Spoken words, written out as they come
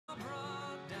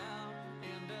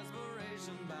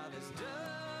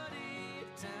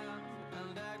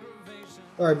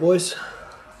All right, boys.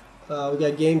 We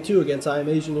got game 2 against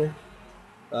Ehsian here.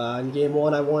 In game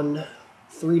 1, I won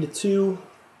 3-2.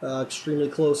 Extremely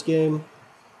close game.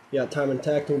 He got time and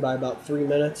attacked me by about 3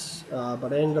 minutes,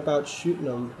 but I ended up out shooting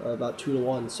him about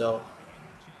 2-1. So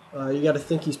you got to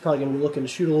think he's probably going to be looking to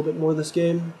shoot a little bit more this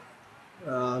game.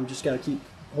 Just got to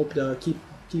hope to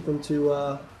keep him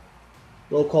to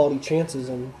low quality chances,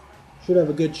 and should have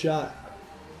a good shot.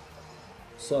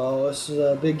 So this is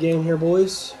a big game here,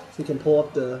 boys. If we can pull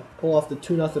off the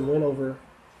 2-0 win over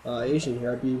Ehsian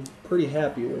here, I'd be pretty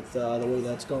happy with the way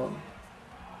that's gone.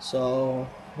 So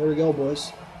here we go,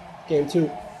 boys. Game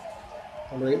 2.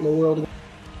 I'm right in the world.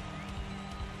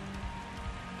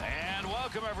 And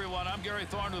welcome, everyone. I'm Gary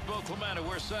Thorne with Bill Clement, and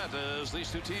we're set as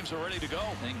these two teams are ready to go.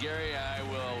 And Gary, I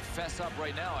will fess up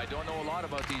right now. I don't know a lot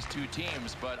about these two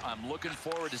teams, but I'm looking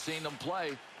forward to seeing them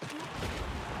play.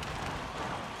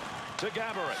 To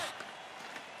Gaborik.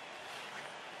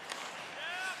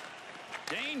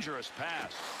 Dangerous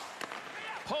pass.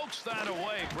 Pokes that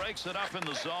away, breaks it up in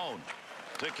the zone.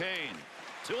 To Kane.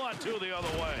 2-on-2 the other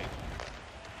way.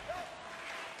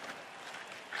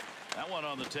 That one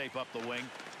on the tape up the wing.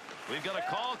 We've got a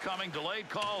call coming, delayed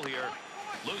call here.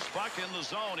 Loose puck in the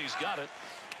zone, he's got it.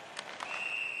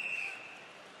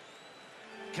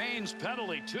 Kane's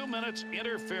penalty, 2 minutes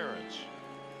interference.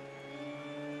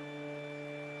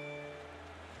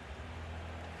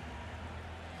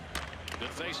 Good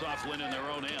face-off win in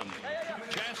their own end.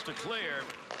 Chance to clear.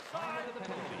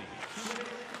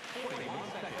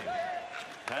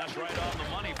 Pass right on the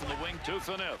money from the wing to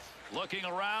Tourney. Looking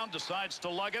around, decides to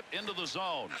lug it into the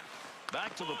zone.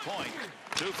 Back to the point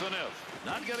to Tourney.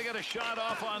 Not going to get a shot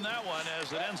off on that one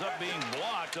as it ends up being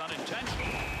blocked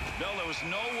unintentionally. Bill, there was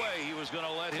no way he was going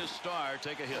to let his star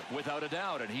take a hit. Without a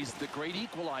doubt, and he's the great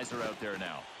equalizer out there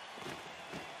now.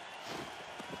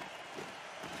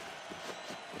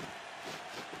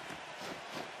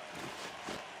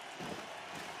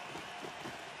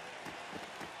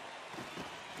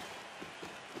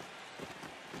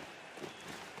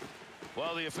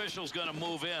 Well, the official's going to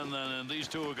move in, and these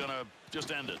two are going to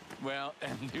just end it. Well,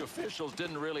 and the officials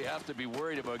didn't really have to be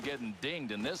worried about getting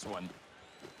dinged in this one.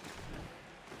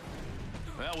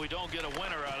 Well, we don't get a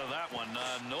winner out of that one.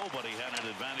 Nobody had an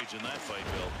advantage in that fight,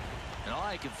 Bill. And all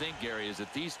I can think, Gary, is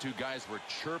that these two guys were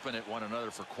chirping at one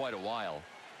another for quite a while.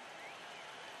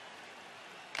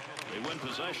 They win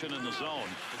possession in the zone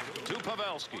to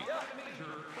Pavelski.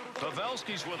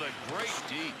 Pavelski's with a great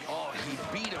D. Oh, he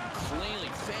beat him cleanly.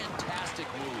 Fantastic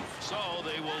move. So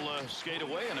they will skate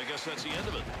away, and I guess that's the end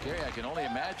of it. Gary, I can only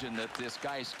imagine that this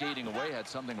guy skating away had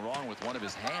something wrong with one of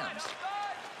his hands.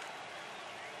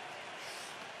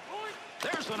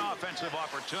 There's an offensive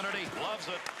opportunity. Loves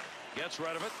it. Gets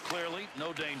rid of it. Clearly,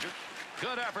 no danger.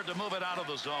 Good effort to move it out of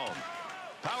the zone.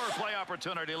 Power play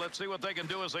opportunity. Let's see what they can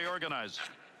do as they organize.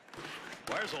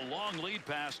 There's a long lead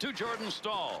pass to Jordan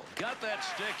Staal. Got that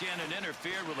stick in and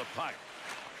interfered with a puck.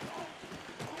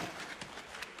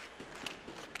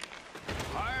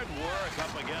 Hard work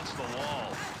up against the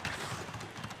wall.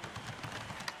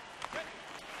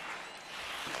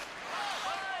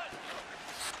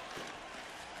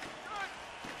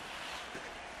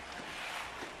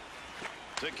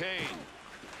 To Kane.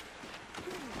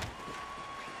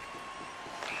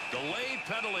 Delayed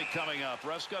penalty coming up.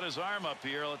 Ref's got his arm up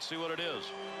here. Let's see what it is.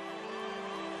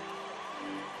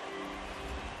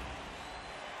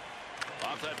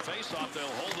 Off that face-off, they'll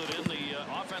hold it in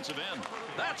the offensive end.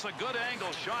 That's a good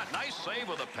angle shot. Nice save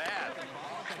with a pad.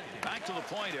 Back to the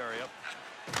point area.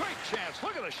 Great chance.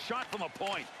 Look at the shot from the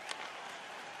point.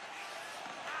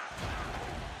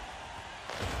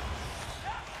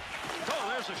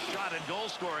 Oh, there's a shot in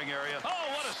goal-scoring area. Oh,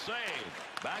 what a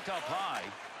save. Back up high.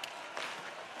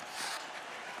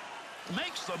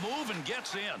 Makes the move and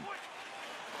gets in.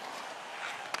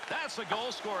 That's a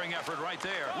goal-scoring effort right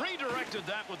there. Redirected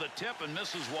that with a tip and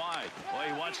misses wide. Well,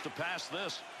 he wants to pass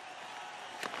this.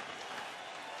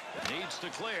 Needs to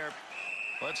clear.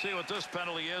 Let's see what this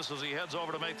penalty is as he heads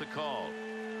over to make the call.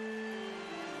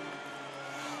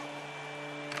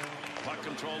 Puck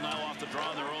control now off the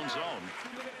draw in their own zone.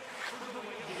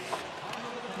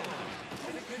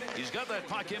 He's got that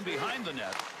puck in behind the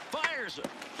net. Fires it.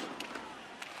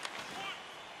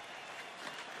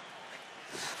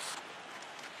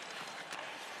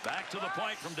 Back to the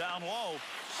point from down low.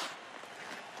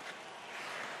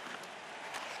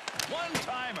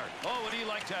 One-timer. Oh, would he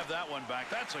like to have that one back?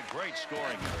 That's a great scoring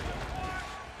area.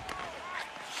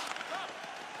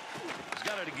 He's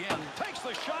got it again. Takes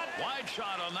the shot. Wide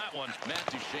shot on that one. Matt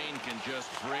Duchene can just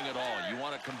bring it all. You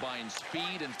want to combine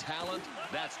speed and talent?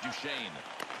 That's Duchene.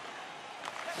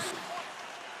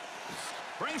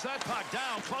 Brings that puck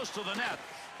down close to the net.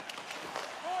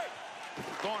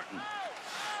 Thornton.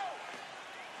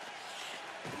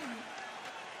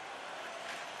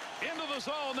 Into the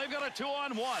zone. They've got a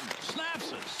 2-on-1.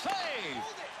 Snaps it. Save.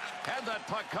 Had that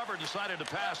puck covered. Decided to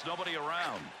pass. Nobody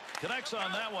around. Connects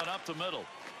on that one up the middle.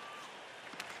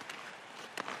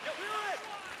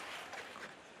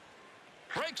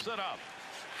 Breaks it up.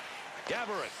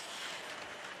 Gaborik.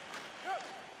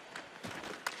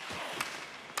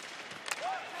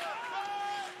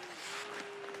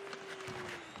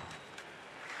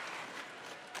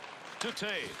 To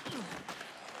Tourney.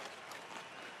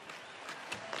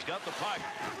 He's got the puck.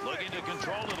 Looking to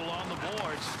control it along the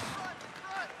boards.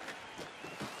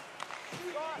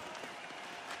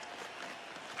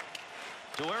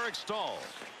 To Eric Stahl.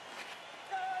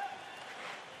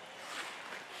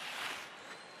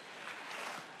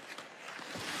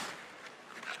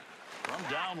 From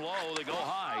down low, they go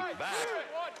high. Back.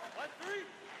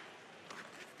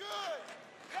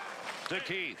 To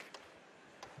Keith.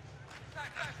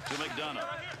 To McDonough.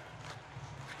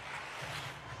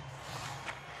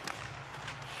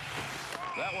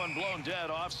 That one blown dead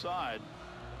offside.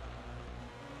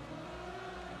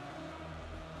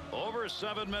 Over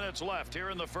 7 minutes left here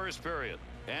in the first period.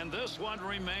 And this one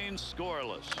remains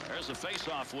scoreless. There's a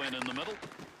face-off win in the middle.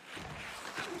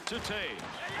 To Toews.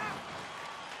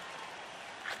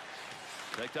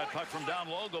 Take that puck from down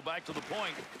low, go back to the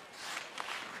point.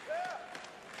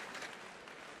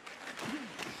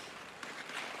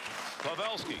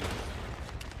 Pavelski.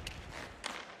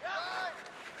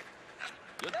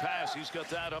 Good pass. He's got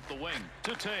that up the wing.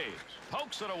 To Toews.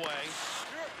 Pokes it away.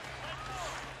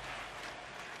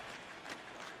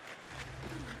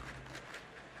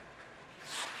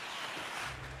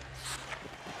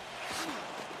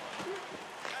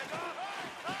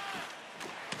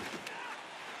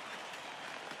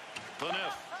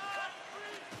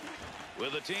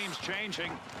 With the teams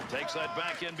changing, takes that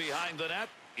back in behind the net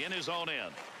in his own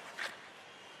end.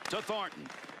 To Thornton.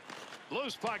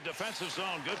 Loose puck, defensive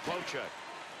zone. Good poke check.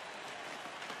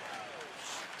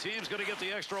 Team's going to get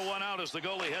the extra one out as the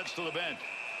goalie heads to the bench.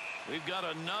 We've got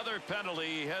another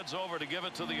penalty. He heads over to give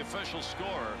it to the official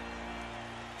scorer.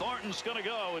 Thornton's going to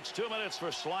go. It's 2 minutes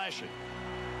for slashing.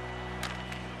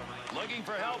 Looking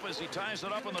for help as he ties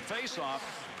it up in the faceoff.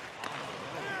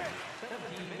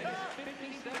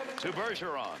 To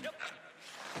Bergeron.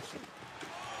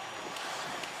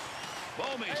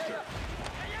 Bouwmeester.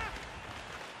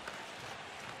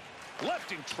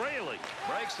 Left him trailing.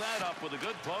 Breaks that up with a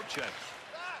good poke check.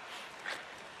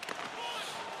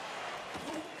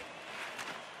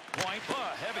 Point.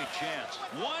 Oh, heavy chance.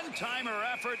 One-timer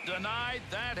effort denied.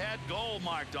 That had goal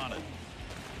marked on it.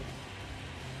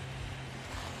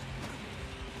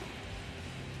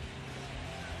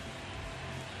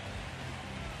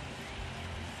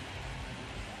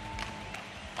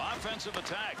 Offensive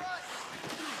attack.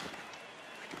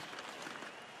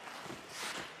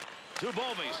 To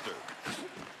Bouwmeester.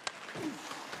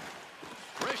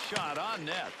 Wrist shot on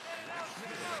net.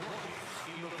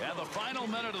 And the final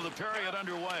minute of the period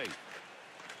underway.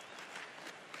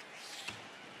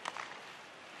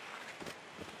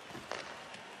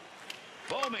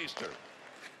 Bouwmeester.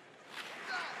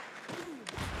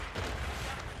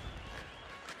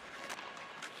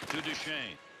 To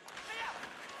Duchesne.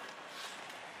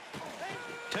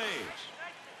 Toews.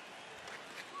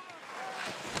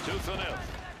 To Phaneuf.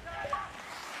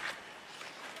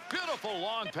 Beautiful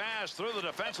long pass through the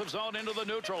defensive zone into the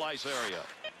neutral ice area.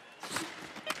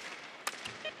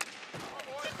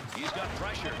 He's got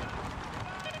pressure.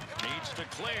 Needs to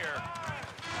clear.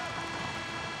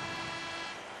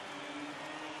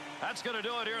 That's going to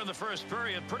do it here in the first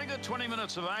period. Pretty good 20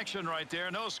 minutes of action right there.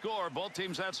 No score. Both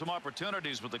teams had some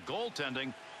opportunities, but the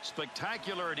goaltending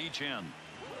spectacular at each end.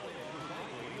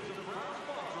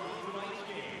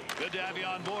 Good to have you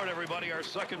on board, everybody. Our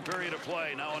second period of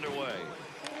play now underway.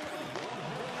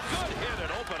 Good hit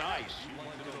at open ice.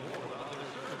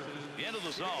 Into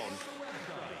the zone.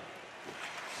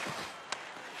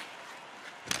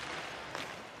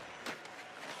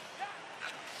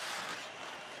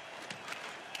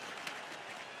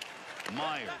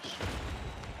 Myers.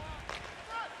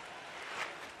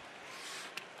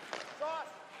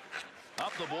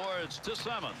 Up the boards to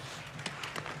Simmons.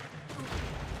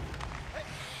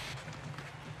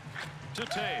 To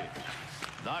Toews.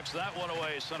 Knocks that one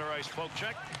away. Center ice poke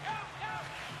check.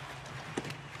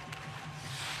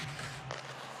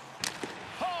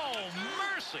 Oh,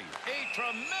 mercy. A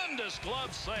tremendous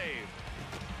glove save.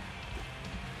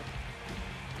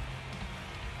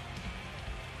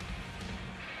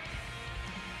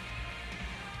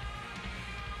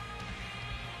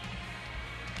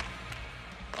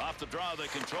 Off the draw, they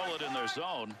control it in their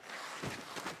zone.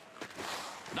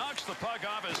 Knocks the puck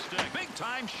off his stick. Big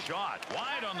time shot.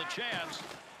 Wide on the chance.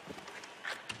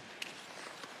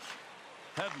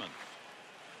 Hedman.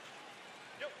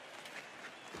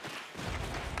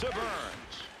 To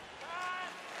Burns.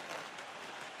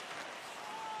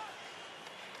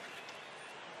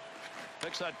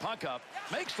 Picks that puck up.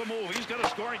 Makes the move. He's got a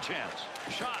scoring chance.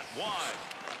 Shot wide.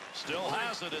 Still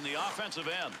has it in the offensive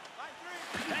end.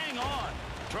 Hang on.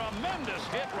 Tremendous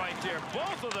hit right there.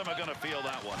 Both of them are going to feel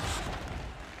that one.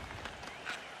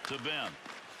 To Ben.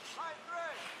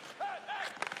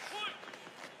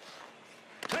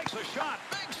 Takes a shot.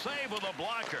 Big save with a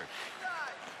blocker.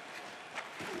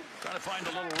 Trying to find a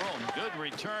little room. Good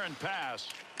return pass.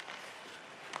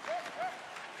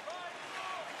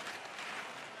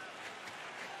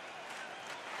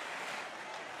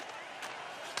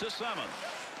 To Simmons.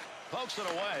 Pokes it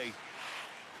away.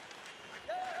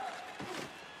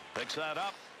 Picks that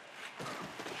up.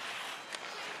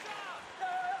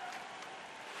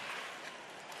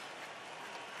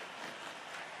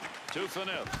 To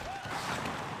Phaneuf.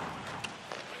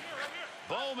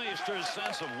 Bowmeister's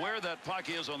sense of where that puck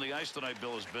is on the ice tonight,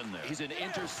 Bill, has been there. He's an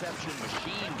interception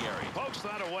machine, Gary. Pokes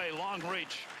that away. Long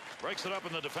reach. Breaks it up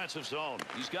in the defensive zone.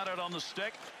 He's got it on the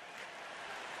stick.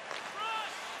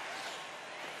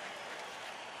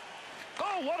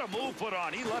 Oh, what a move put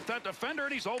on. He left that defender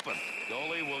and he's open.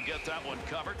 Goalie will get that one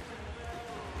covered.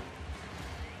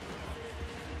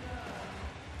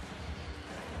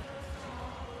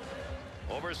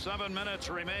 Over 7 minutes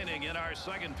remaining in our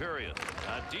second period.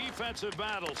 A defensive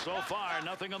battle so far.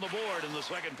 Nothing on the board in the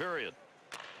second period.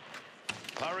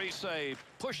 Parise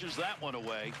pushes that one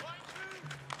away.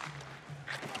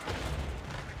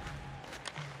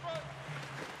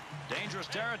 Dangerous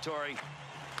territory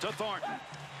to Thornton.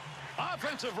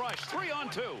 Offensive rush,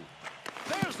 3-on-2.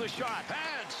 There's the shot.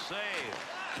 Bad save.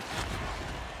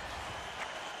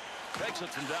 Takes it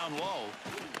from down low.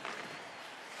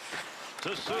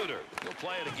 To Suter. He'll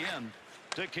play it again.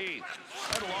 To Keith.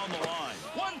 Right along the line.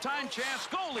 One-time chance.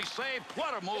 Goalie save.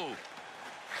 What a move.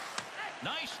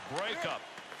 Nice breakup.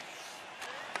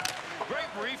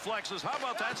 Great reflexes. How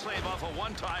about that save off a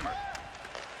one-timer?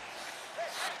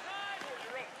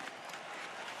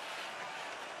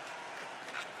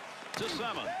 To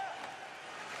Simmons.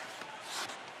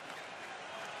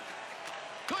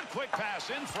 Good quick pass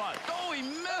in front. Oh, he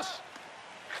missed.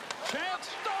 Chance.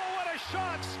 Oh, what a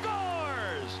shot.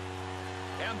 Scores.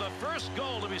 And the first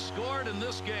goal to be scored in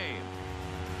this game.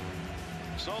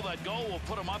 So that goal will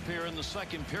put him up here in the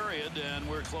second period, and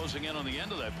we're closing in on the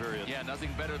end of that period. Yeah,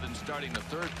 nothing better than starting the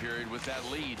third period with that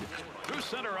lead. Through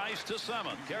center ice to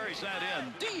Simmons. Carries that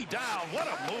in. D down. What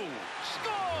a move.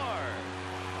 Score.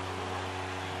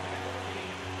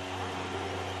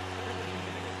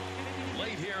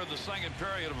 Late here in the second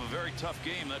period of a very tough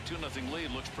game. That 2-0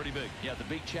 lead looks pretty big. Yeah, the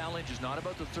big challenge is not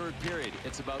about the third period.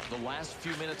 It's about the last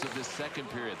few minutes of this second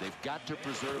period. They've got to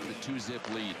preserve the 2-zip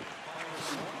lead.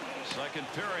 Second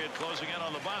period closing in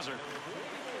on the buzzer.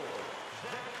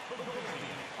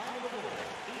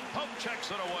 Pope checks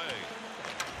it away.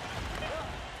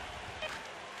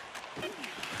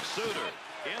 Suter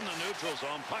in the neutral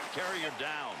zone. Puck carrier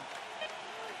down.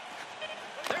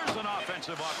 There's an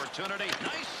offensive opportunity.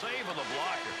 Nice save of the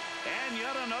blocker. And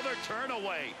yet another turn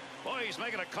away. Boy, he's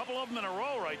making a couple of them in a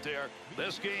row right there.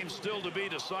 This game's still to be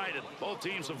decided. Both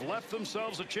teams have left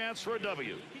themselves a chance for a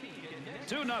W.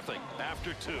 2-0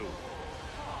 after 2.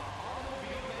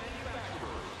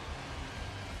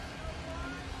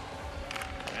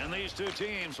 And these two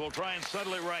teams will try and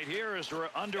settle it right here as we're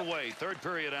underway. Third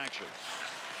period action.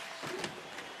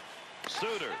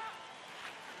 Suter.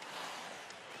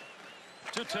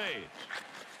 To Taves.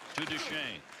 To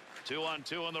Duchesne.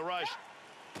 2-on-2 on the rush.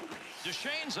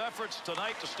 Duchesne's efforts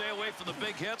tonight to stay away from the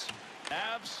big hits,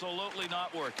 absolutely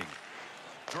not working.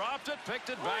 Dropped it, picked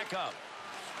it back up.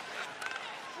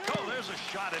 Oh, there's a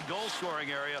shot in goal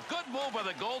scoring area. Good move by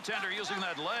the goaltender using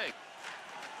that leg.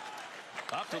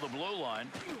 Up to the blue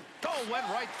line. Oh, went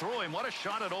right through him. What a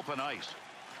shot at open ice.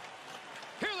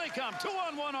 Here they come.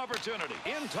 2-on-1 opportunity.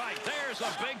 In tight. There's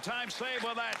a big-time save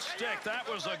with that stick.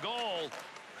 That was a goal.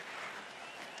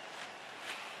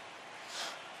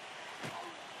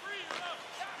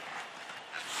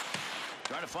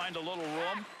 Trying to find a little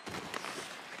room.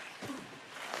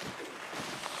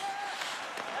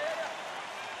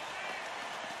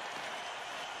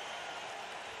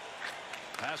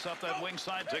 Pass up that wing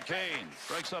side to Kane.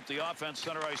 Breaks up the offense.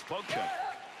 Center ice poke check.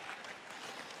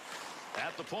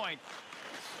 At the point.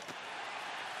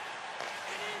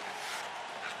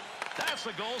 That's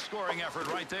the goal-scoring effort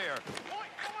right there.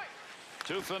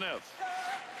 To Phaneuf.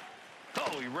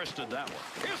 Oh, he wristed that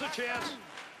one. Here's a chance.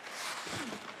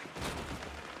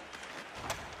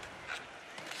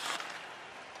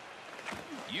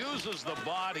 Uses the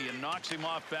body and knocks him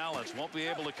off balance. Won't be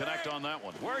able to connect on that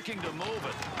one. Working to move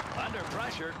it. Under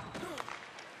pressure.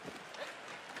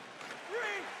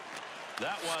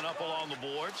 That one up along the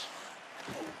boards.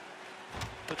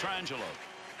 Pietrangelo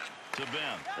to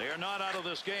Ben. They are not out of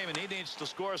this game, and he needs to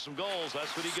score some goals.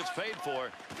 That's what he gets paid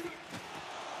for.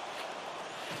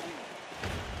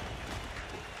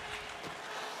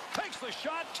 Takes the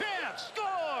shot. Chance.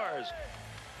 Scores.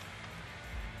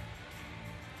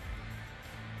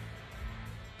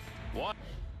 What?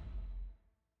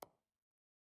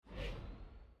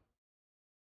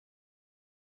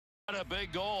 A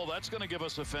big goal. That's going to give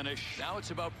us a finish. Now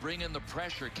it's about bringing the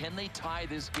pressure. Can they tie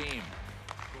this game?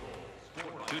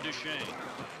 To Duchesne.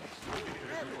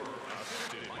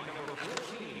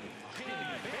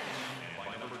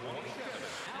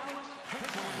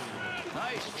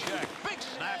 Nice check. Big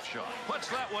snapshot. Puts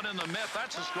that one in the net.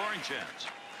 That's a scoring chance.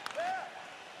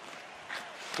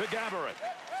 To Gaborik.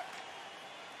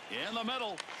 In the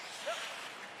middle.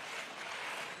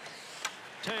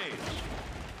 Taves.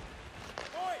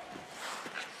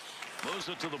 Moves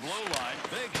it to the blue line.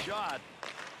 Big shot.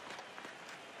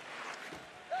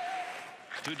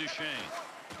 To Duchesne.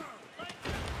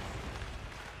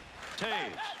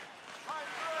 Taves.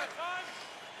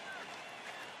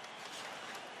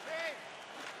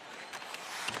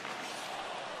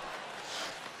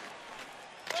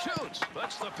 Shoots.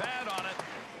 Puts the pad on it.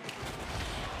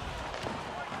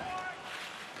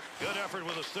 Good effort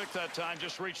with a stick that time.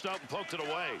 Just reached out and poked it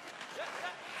away.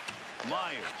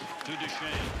 Myers to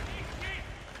Duchesne.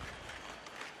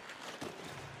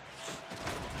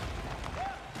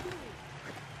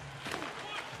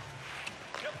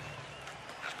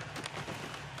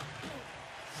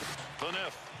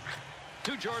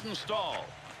 To Jordan Stahl.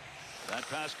 That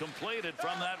pass completed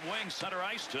from that wing center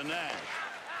ice to Nash.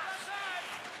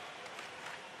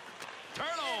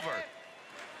 Turnover.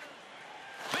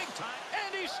 Big time.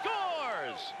 And he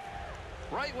scores.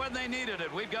 Right when they needed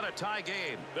it. We've got a tie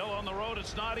game. Bill, on the road,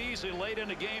 it's not easy late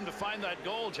in a game to find that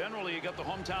goal. Generally, you got the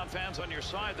hometown fans on your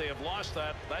side. They have lost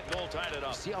that. That goal tied it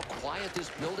up. See how quiet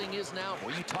this building is now?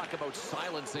 Well, you talk about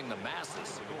silencing the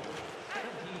masses.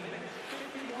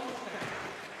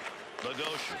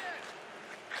 Bogosian.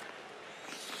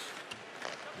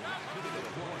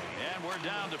 And we're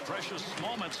down to precious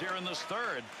moments here in this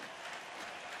third.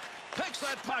 Picks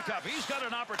that puck up. He's got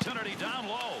an opportunity down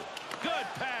low. Good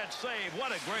pad save.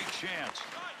 What a great chance.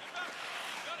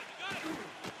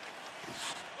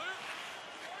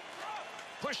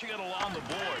 Pushing it along the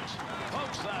boards.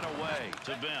 Pokes that away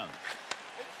to Ben.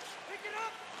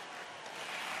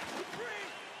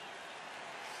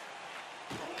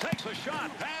 Takes a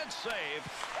shot. Bad save.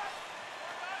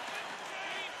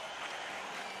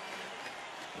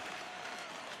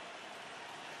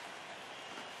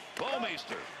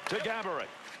 Bouwmeester to Gaborik.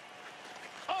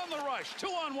 On the rush.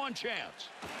 2-on-1 chance.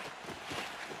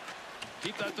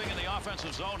 Keep that thing in the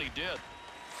offensive zone. He did.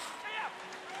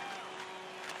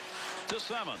 To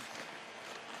Semin.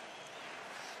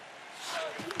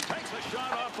 Takes a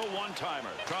shot off the one-timer.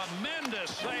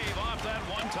 Tremendous save off that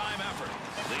one-time effort.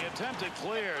 The attempted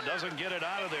clear doesn't get it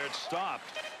out of there. It's stopped.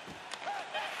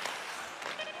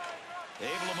 Able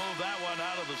to move that one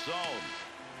out of the zone.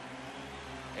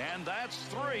 And that's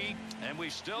 3, and we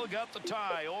still got the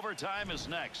tie. Overtime is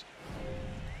next.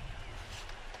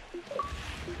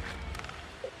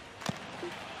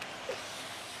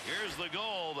 Here's the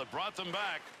goal that brought them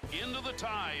back into the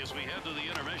tie as we head to the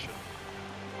intermission.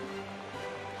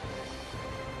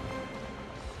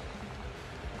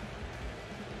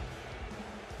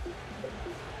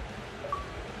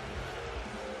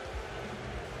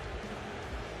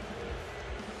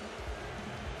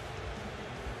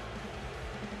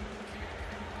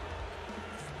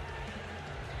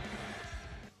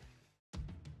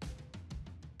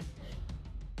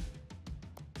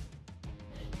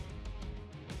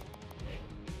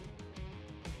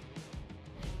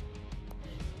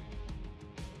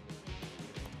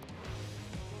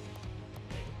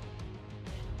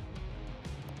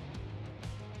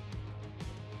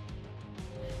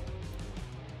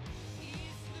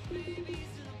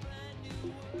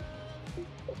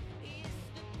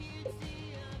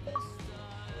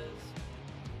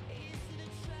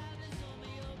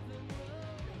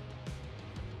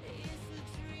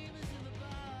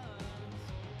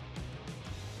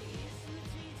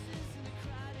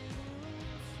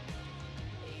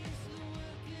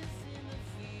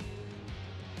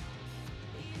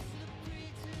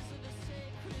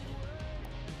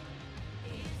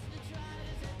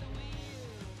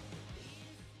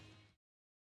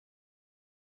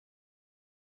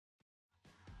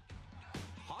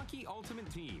 The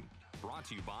Ultimate Team, brought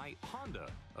to you by Honda,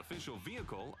 official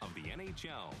vehicle of the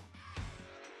NHL.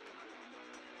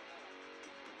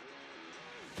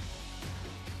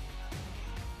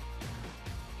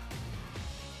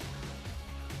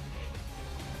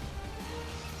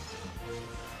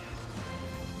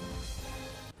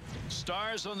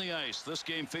 Stars on the ice. This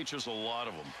game features a lot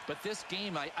of them. But this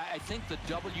game, I think the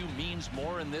W means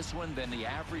more in this one than the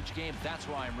average game. That's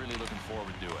why I'm really looking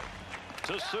forward to it.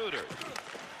 To Suter.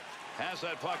 Has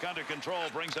that puck under control.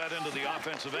 Brings that into the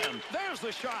offensive end. There's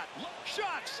the shot.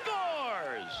 Shot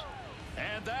scores.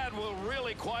 And that will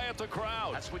really quiet the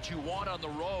crowd. That's what you want on the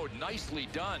road. Nicely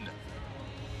done.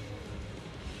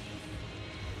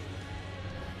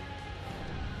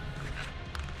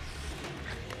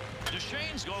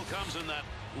 Duchesne's goal comes in that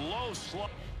low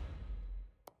slot.